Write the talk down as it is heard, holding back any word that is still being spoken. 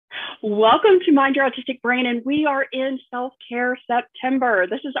Welcome to Mind Your Autistic Brain, and we are in Self-Care September.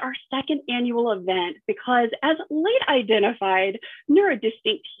 This is our second annual event because as late identified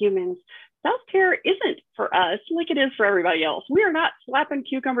neurodistinct humans, self-care isn't for us like it is for everybody else. We are not slapping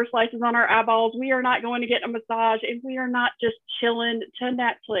cucumber slices on our eyeballs. We are not going to get a massage, and we are not just chilling to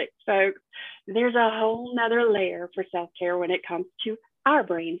Netflix, folks. There's a whole nother layer for self-care when it comes to our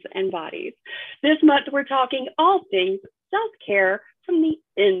brains and bodies. This month, we're talking all things self-care from the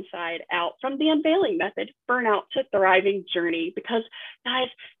inside out, from the unveiling method, burnout to thriving journey. Because guys,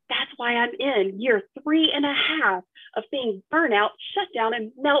 that's why I'm in year 3.5 of being burnout, shut down,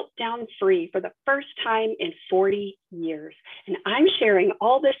 and meltdown free for the first time in 40 years. And I'm sharing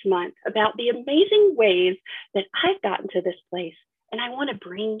all this month about the amazing ways that I've gotten to this place. And I want to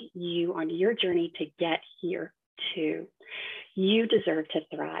bring you on your journey to get here too. You deserve to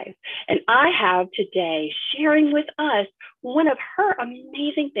thrive. And I have today sharing with us one of her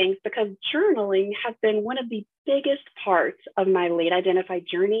amazing things, because journaling has been one of the biggest parts of my late identified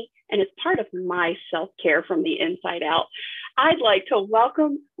journey, and it's part of my self-care from the inside out. I'd like to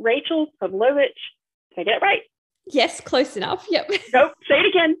welcome Rachel Pavlovic. Did I get it right? Yes, close enough. Yep. Nope, say it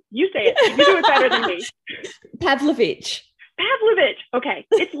again. You say it. You do it better than me. Pavlovic. Pavlovic. Okay.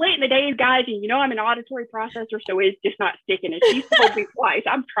 It's late in the day, guys, and you know I'm an auditory processor, so it's just not sticking. And she's told me twice.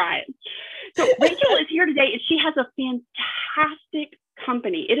 I'm trying. So Rachel is here today, and she has a fantastic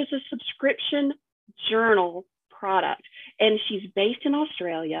company. It is a subscription journal product, and she's based in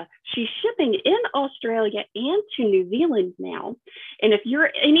Australia. She's shipping in Australia and to New Zealand now. And if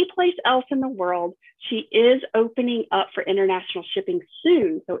you're any place else in the world, she is opening up for international shipping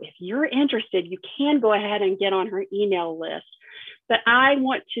soon. So if you're interested, you can go ahead and get on her email list. But I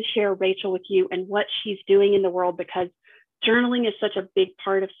want to share Rachel with you and what she's doing in the world, because journaling is such a big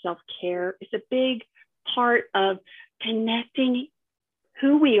part of self-care. It's a big part of connecting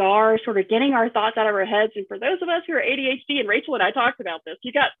who we are, sort of getting our thoughts out of our heads. And for those of us who are ADHD, and Rachel and I talked about this,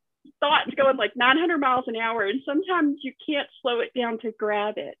 you got thoughts going like 900 miles an hour, and sometimes you can't slow it down to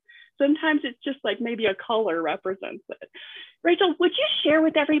grab it. Sometimes it's just like maybe a color represents it. Rachel, would you share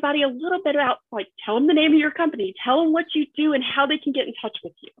with everybody a little bit about, like, tell them the name of your company, tell them what you do and how they can get in touch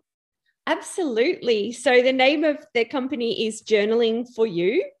with you? Absolutely. So the name of the company is Journaling for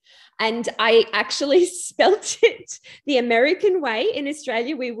You. And I actually spelt it the American way. In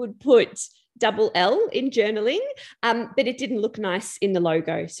Australia, we would put double L in journaling, but it didn't look nice in the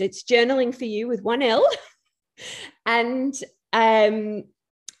logo. So it's Journaling for You with one L. And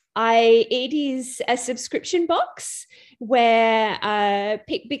it is a subscription box where,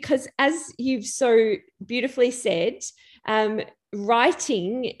 because as you've so beautifully said,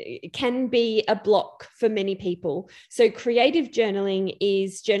 writing can be a block for many people. So creative journaling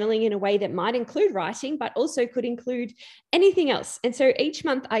is journaling in a way that might include writing, but also could include anything else. And so each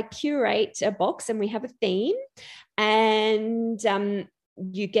month I curate a box, and we have a theme, and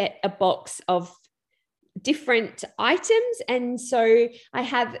you get a box of different items. And so I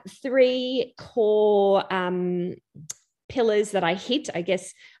have 3 core pillars that I hit. I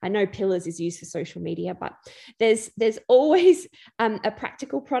guess I know pillars is used for social media, but there's always a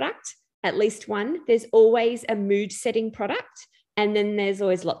practical product, at least one. There's always a mood setting product, and then there's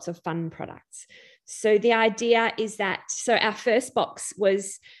always lots of fun products. So the idea is that, so our first box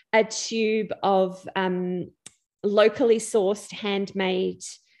was a tube of locally sourced handmade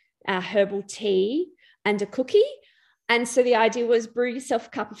herbal tea and a cookie. And so the idea was brew yourself a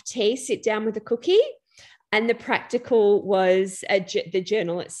cup of tea, sit down with a cookie. And the practical was the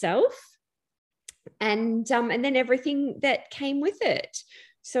journal itself, and then everything that came with it.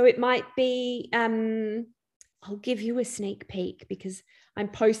 So it might be, I'll give you a sneak peek because I'm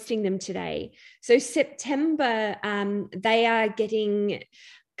posting them today. So September, they are getting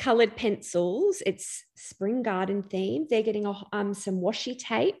colored pencils. It's spring garden themed. They're getting some washi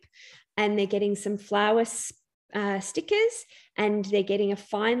tape, and they're getting some flower stickers, and they're getting a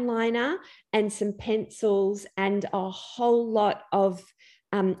fine liner and some pencils and a whole lot of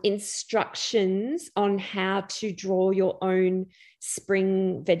instructions on how to draw your own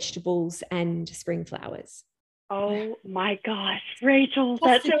spring vegetables and spring flowers. Oh my gosh, Rachel,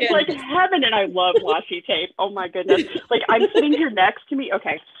 that sounds like heaven. And I love washi tape. Oh my goodness. Like, I'm sitting here next to me.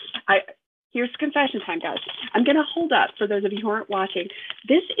 Okay. Here's confession time, guys. I'm going to hold up, for those of you who aren't watching,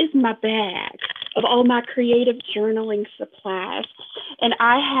 this is my bag of all my creative journaling supplies. And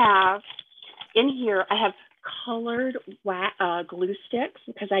I have, in here, I have colored glue sticks,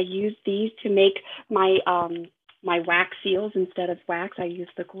 because I use these to make my my wax seals. Instead of wax, I use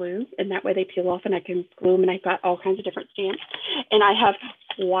the glue, and that way they peel off and I can glue them, and I've got all kinds of different stamps. And I have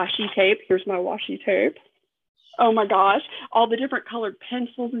washi tape. Here's my washi tape. Oh my gosh, all the different colored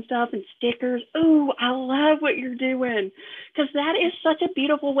pencils and stuff and stickers. Oh, I love what you're doing because that is such a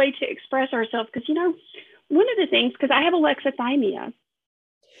beautiful way to express ourselves. Because, one of the things, because I have alexithymia.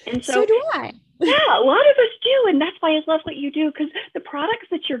 And So so do I. yeah, a lot of us do. And that's why I love what you do because the products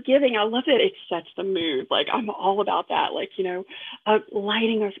that you're giving, I love that it sets the mood. Like, I'm all about that. Like,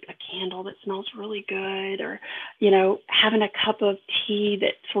 lighting a candle that smells really good or, having a cup of tea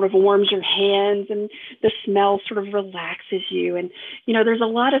that sort of warms your hands and the smell sort of relaxes you. And, there's a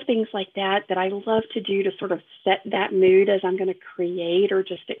lot of things like that that I love to do to sort of set that mood as I'm going to create or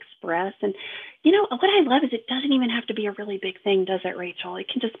just express. And, what I love is it doesn't even have to be a really big thing, does it, Rachel? It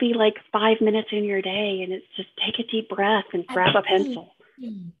can just be like 5 minutes in your day and it's just take a deep breath and grab a pencil.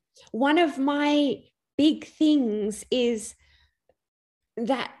 One of my big things is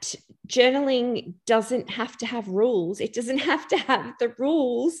that journaling doesn't have to have rules. It doesn't have to have the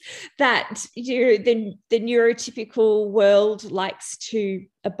rules that the neurotypical world likes to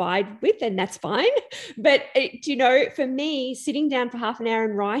abide with, and that's fine. But for me, sitting down for half an hour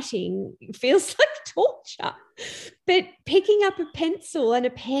and writing feels like torture. But picking up a pencil and a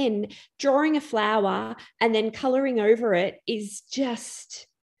pen, drawing a flower, and then coloring over it is just...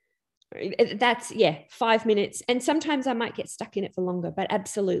 that's 5 minutes, and sometimes I might get stuck in it for longer, but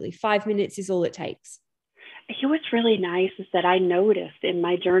absolutely 5 minutes is all it takes. What's really nice is that I noticed in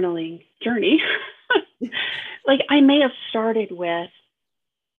my journaling journey like I may have started with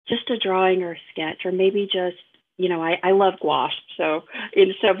just a drawing or a sketch, or maybe just I love gouache, so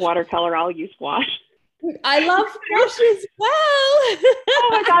instead of watercolor I'll use gouache. I love gouache as well. Oh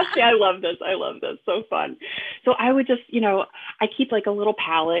my gosh, yeah, I love this. So fun. So I would just, I keep like a little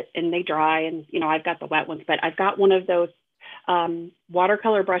palette and they dry and, I've got the wet ones, but I've got one of those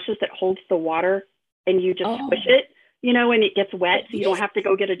watercolor brushes that holds the water and you just squish it, when it gets wet. So you don't have to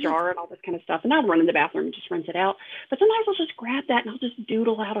go get a jar and all this kind of stuff. And I'll run in the bathroom and just rinse it out. But sometimes I'll just grab that and I'll just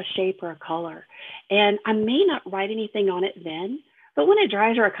doodle out a shape or a color. And I may not write anything on it then, but when it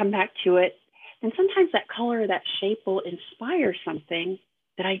dries or I come back to it, and sometimes that color or that shape will inspire something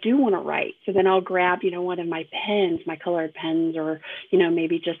that I do want to write. So then I'll grab, one of my pens, my colored pens, or,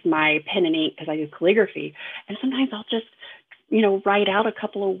 maybe just my pen and ink because I do calligraphy. And sometimes I'll just, write out a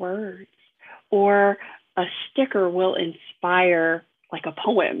couple of words, or a sticker will inspire like a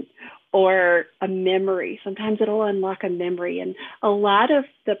poem or a memory. Sometimes it'll unlock a memory. And a lot of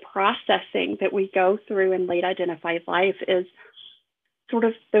the processing that we go through in late identified life is sort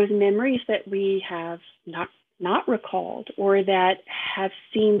of those memories that we have not recalled or that have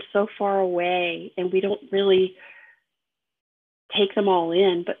seemed so far away and we don't really take them all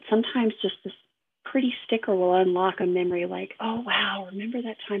in. But sometimes just this pretty sticker will unlock a memory like, oh, wow, remember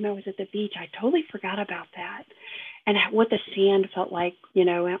that time I was at the beach? I totally forgot about that. And what the sand felt like,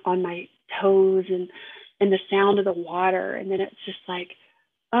 on my toes and the sound of the water. And then it's just like,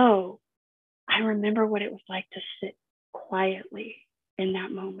 oh, I remember what it was like to sit quietly in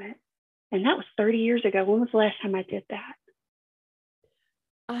that moment. And that was 30 years ago. When was the last time I did that?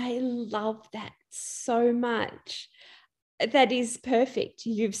 I love that so much. That is perfect.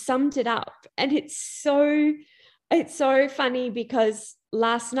 You've summed it up. And it's so funny because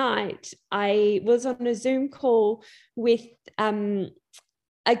last night I was on a Zoom call with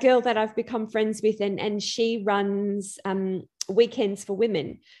a girl that I've become friends with, and she runs weekends for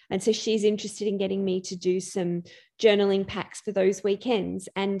women. And so she's interested in getting me to do some journaling packs for those weekends.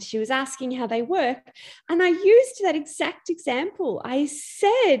 And she was asking how they work. And I used that exact example. I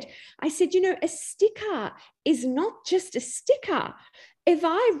said, a sticker is not just a sticker. If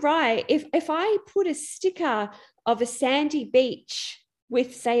I put a sticker of a sandy beach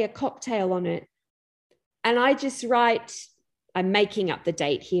with, say, a cocktail on it, and I just write, I'm making up the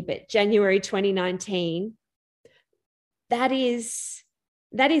date here, but January 2019, that is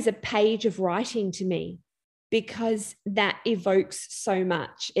a page of writing to me, because that evokes so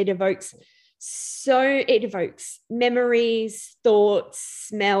much. It evokes memories, thoughts,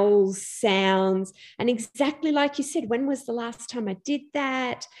 smells, sounds. And exactly like you said, when was the last time I did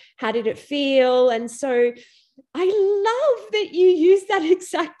that? How did it feel? And so I love that you use that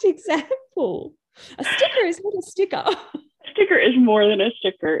exact example. A sticker is not a sticker. Sticker is more than a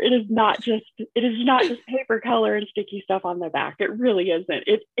sticker. It is not just paper color and sticky stuff on the back. It really isn't.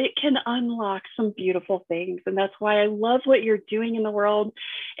 It can unlock some beautiful things. And that's why I love what you're doing in the world.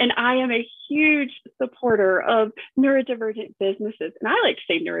 And I am a huge supporter of neurodivergent businesses. And I like to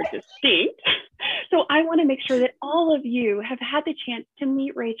say neurodistinct. So I want to make sure that all of you have had the chance to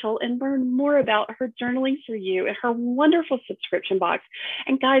meet Rachel and learn more about her journaling for you and her wonderful subscription box.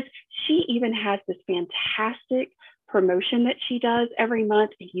 And guys, she even has this fantastic promotion that she does every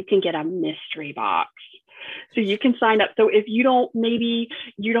month. You can get a mystery box. So you can sign up. So if maybe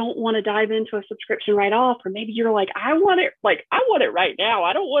you don't want to dive into a subscription right off, or maybe you're like, I want it right now.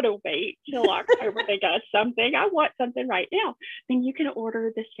 I don't want to wait till October they got something. I want something right now. Then you can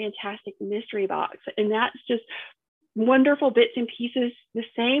order this fantastic mystery box. And that's just wonderful bits and pieces, the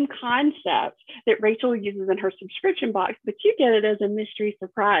same concept that Rachel uses in her subscription box, but you get it as a mystery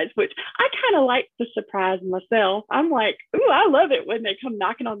surprise, which I kind of like the surprise myself. I'm like, ooh, I love it when they come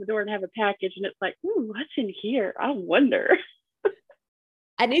knocking on the door and have a package and it's like, ooh, what's in here? I wonder.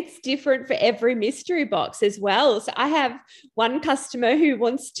 And it's different for every mystery box as well. So I have one customer who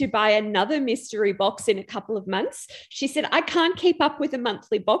wants to buy another mystery box in a couple of months. She said, I can't keep up with a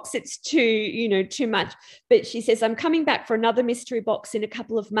monthly box. It's too much. But she says, I'm coming back for another mystery box in a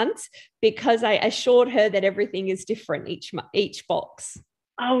couple of months because I assured her that everything is different each box.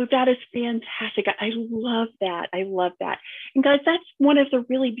 Oh, that is fantastic. I love that. I love that. And guys, that's one of the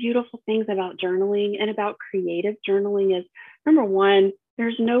really beautiful things about journaling and about creative journaling is, number one,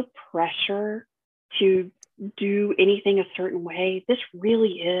 there's no pressure to do anything a certain way. This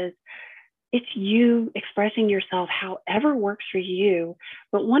really is, it's you expressing yourself however works for you.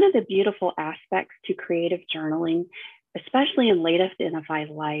 But one of the beautiful aspects to creative journaling, especially in late identified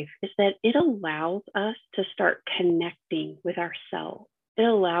life, is that it allows us to start connecting with ourselves. It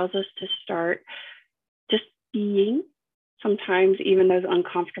allows us to start just being, sometimes even those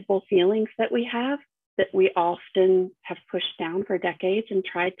uncomfortable feelings that we have, that we often have pushed down for decades and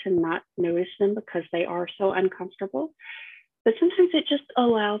tried to not notice them because they are so uncomfortable. But sometimes it just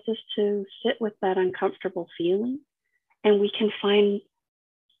allows us to sit with that uncomfortable feeling, and we can find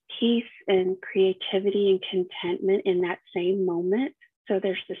peace and creativity and contentment in that same moment. So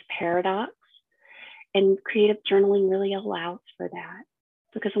there's this paradox, and creative journaling really allows for that,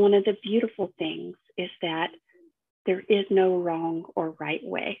 because one of the beautiful things is that there is no wrong or right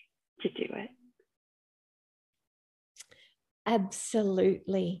way to do it.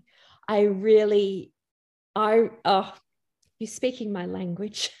 Absolutely. You're speaking my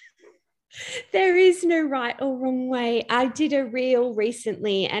language. There is no right or wrong way. I did a reel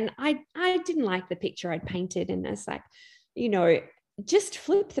recently and I didn't like the picture I'd painted. And I was like, just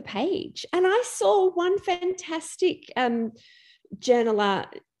flip the page. And I saw one fantastic journaler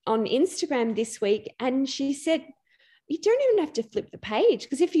on Instagram this week. And she said, you don't even have to flip the page,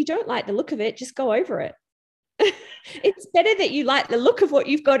 because if you don't like the look of it, just go over it. It's better that you like the look of what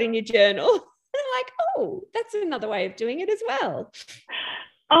you've got in your journal. And I'm like, oh, that's another way of doing it as well.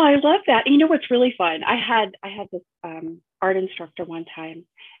 Oh, I love that. You know what's really fun? I had this art instructor one time,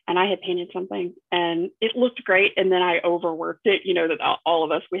 and I had painted something and it looked great. And then I overworked it. You know, that all of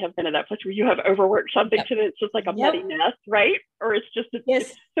us, we have been at that place where you have overworked something to it's just like a muddy mess, right? Or it's just,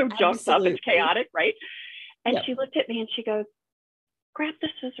 it's so junked up, it's chaotic, right? And she looked at me and she goes, grab the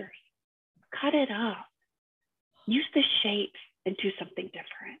scissors, cut it up, use the shapes and do something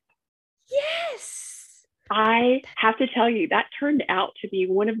different. Yes. I have to tell you, that turned out to be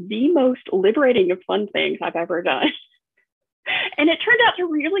one of the most liberating and fun things I've ever done. And it turned out to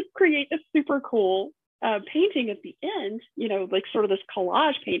really create a super cool painting at the end, like sort of this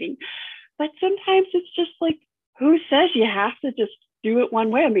collage painting. But sometimes it's just like, who says you have to just do it one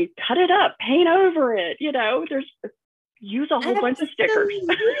way? I mean, cut it up, paint over it, use a whole bunch of stickers.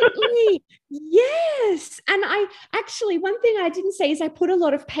 Yes. And one thing I didn't say is I put a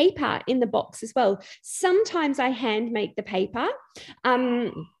lot of paper in the box as well. Sometimes I hand make the paper.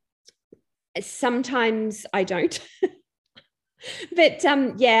 Sometimes I don't. But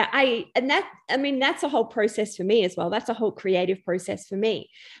that's a whole process for me as well. That's a whole creative process for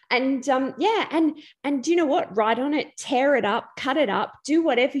me. And and do you know what? Write on it, tear it up, cut it up, do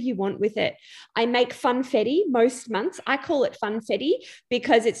whatever you want with it. I make funfetti most months. I call it funfetti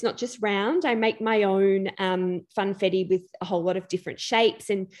because it's not just round. I make my own funfetti with a whole lot of different shapes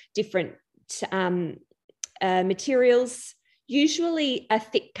and different materials, usually a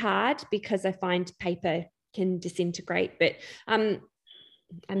thick card, because I find paper can disintegrate. But I'm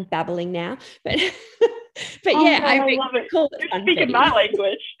babbling now, but I love it. You're speaking my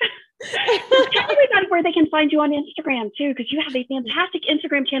language. Tell everybody where they can find you on Instagram too, because you have a fantastic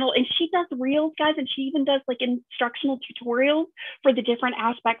Instagram channel, and she does reels, guys, and she even does like instructional tutorials for the different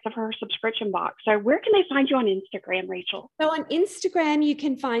aspects of her subscription box. So where can they find you on Instagram, Rachel? So on Instagram, you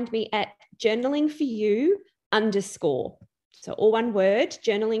can find me at journalingforyou_. So all one word,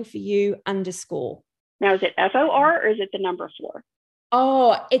 journalingforyou_. Now, is it FOR or is it the number 4?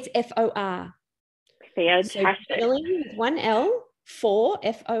 Oh, it's FOR. Fantastic. So journaling with one L, 4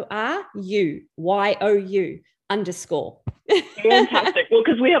 FORU, YOU underscore. Fantastic. Well,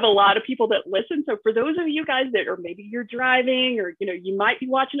 because we have a lot of people that listen. So for those of you guys that are maybe you're driving or, you might be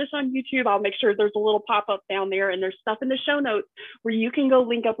watching us on YouTube, I'll make sure there's a little pop-up down there and there's stuff in the show notes where you can go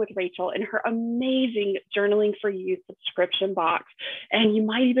link up with Rachel and her amazing Journaling for You subscription box. And you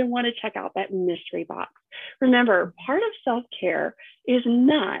might even want to check out that mystery box. Remember, part of self-care is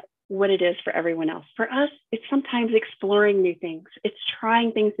not what it is for everyone else. For us, it's sometimes exploring new things. It's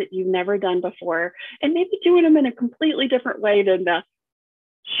trying things that you've never done before and maybe doing them in a completely different way than the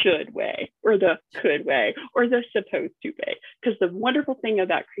should way or the could way or the supposed to way. Because the wonderful thing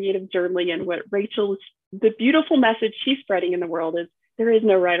about creative journaling and what the beautiful message she's spreading in the world is there is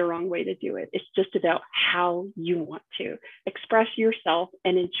no right or wrong way to do it. It's just about how you want to express yourself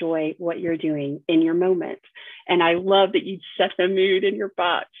and enjoy what you're doing in your moment. And I love that you set the mood in your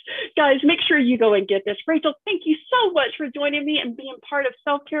box. Guys, make sure you go and get this. Rachel, thank you so much for joining me and being part of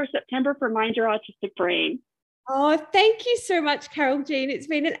Self-Care September for Mind Your Autistic Brain. Oh, thank you so much, Carol Jean. It's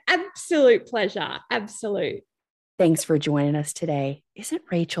been an absolute pleasure. Absolute. Thanks for joining us today. Isn't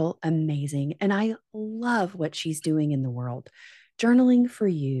Rachel amazing? And I love what she's doing in the world. Journaling for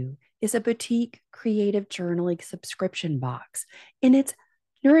You is a boutique creative journaling subscription box, and it's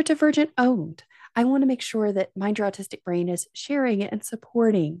neurodivergent owned. I want to make sure that Mind Your Autistic Brain is sharing it and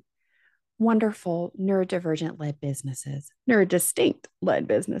supporting wonderful neurodivergent-led businesses, neurodistinct-led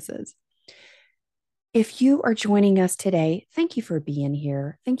businesses. If you are joining us today, thank you for being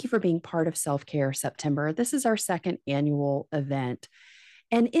here. Thank you for being part of Self-Care September. This is our second annual event.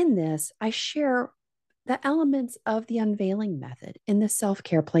 And in this, I share the elements of the unveiling method in the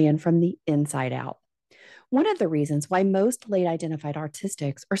self-care plan from the inside out. One of the reasons why most late identified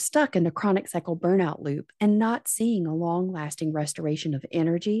autistics are stuck in the chronic cycle burnout loop and not seeing a long-lasting restoration of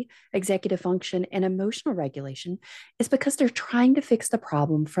energy, executive function, and emotional regulation is because they're trying to fix the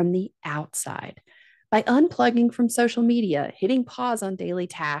problem from the outside. By unplugging from social media, hitting pause on daily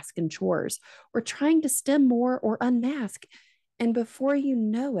tasks and chores, or trying to stim more or unmask. And before you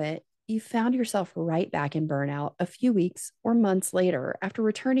know it, you found yourself right back in burnout a few weeks or months later after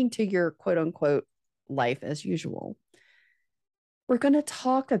returning to your quote unquote life as usual. We're going to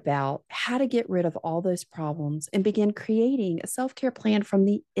talk about how to get rid of all those problems and begin creating a self-care plan from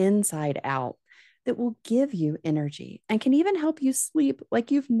the inside out that will give you energy and can even help you sleep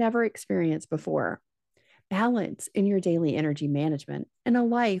like you've never experienced before. Balance in your daily energy management and a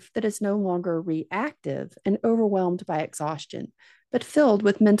life that is no longer reactive and overwhelmed by exhaustion, but filled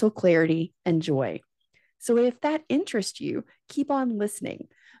with mental clarity and joy. So if that interests you, keep on listening.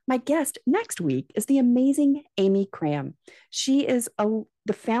 My guest next week is the amazing Amy Cram. She is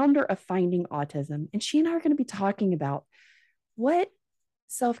the founder of Finding Autism, and she and I are going to be talking about what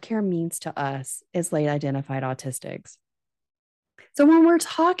self-care means to us as late identified autistics. So when we're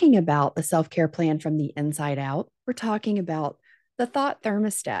talking about the self-care plan from the inside out, we're talking about the thought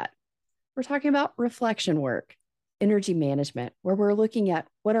thermostat. We're talking about reflection work, energy management, where we're looking at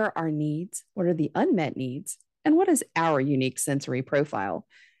what are our needs, what are the unmet needs, and what is our unique sensory profile.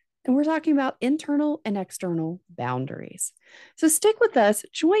 And we're talking about internal and external boundaries. So stick with us,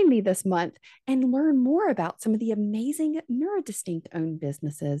 join me this month, and learn more about some of the amazing neurodistinct owned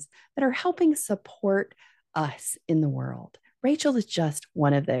businesses that are helping support us in the world. Rachel is just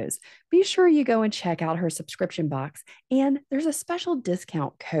one of those. Be sure you go and check out her subscription box. And there's a special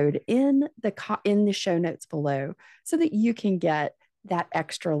discount code in the show notes below so that you can get that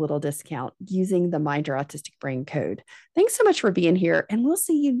extra little discount using the Mind Your Autistic Brain code. Thanks so much for being here. And we'll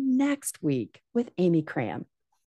see you next week with Amy Cram.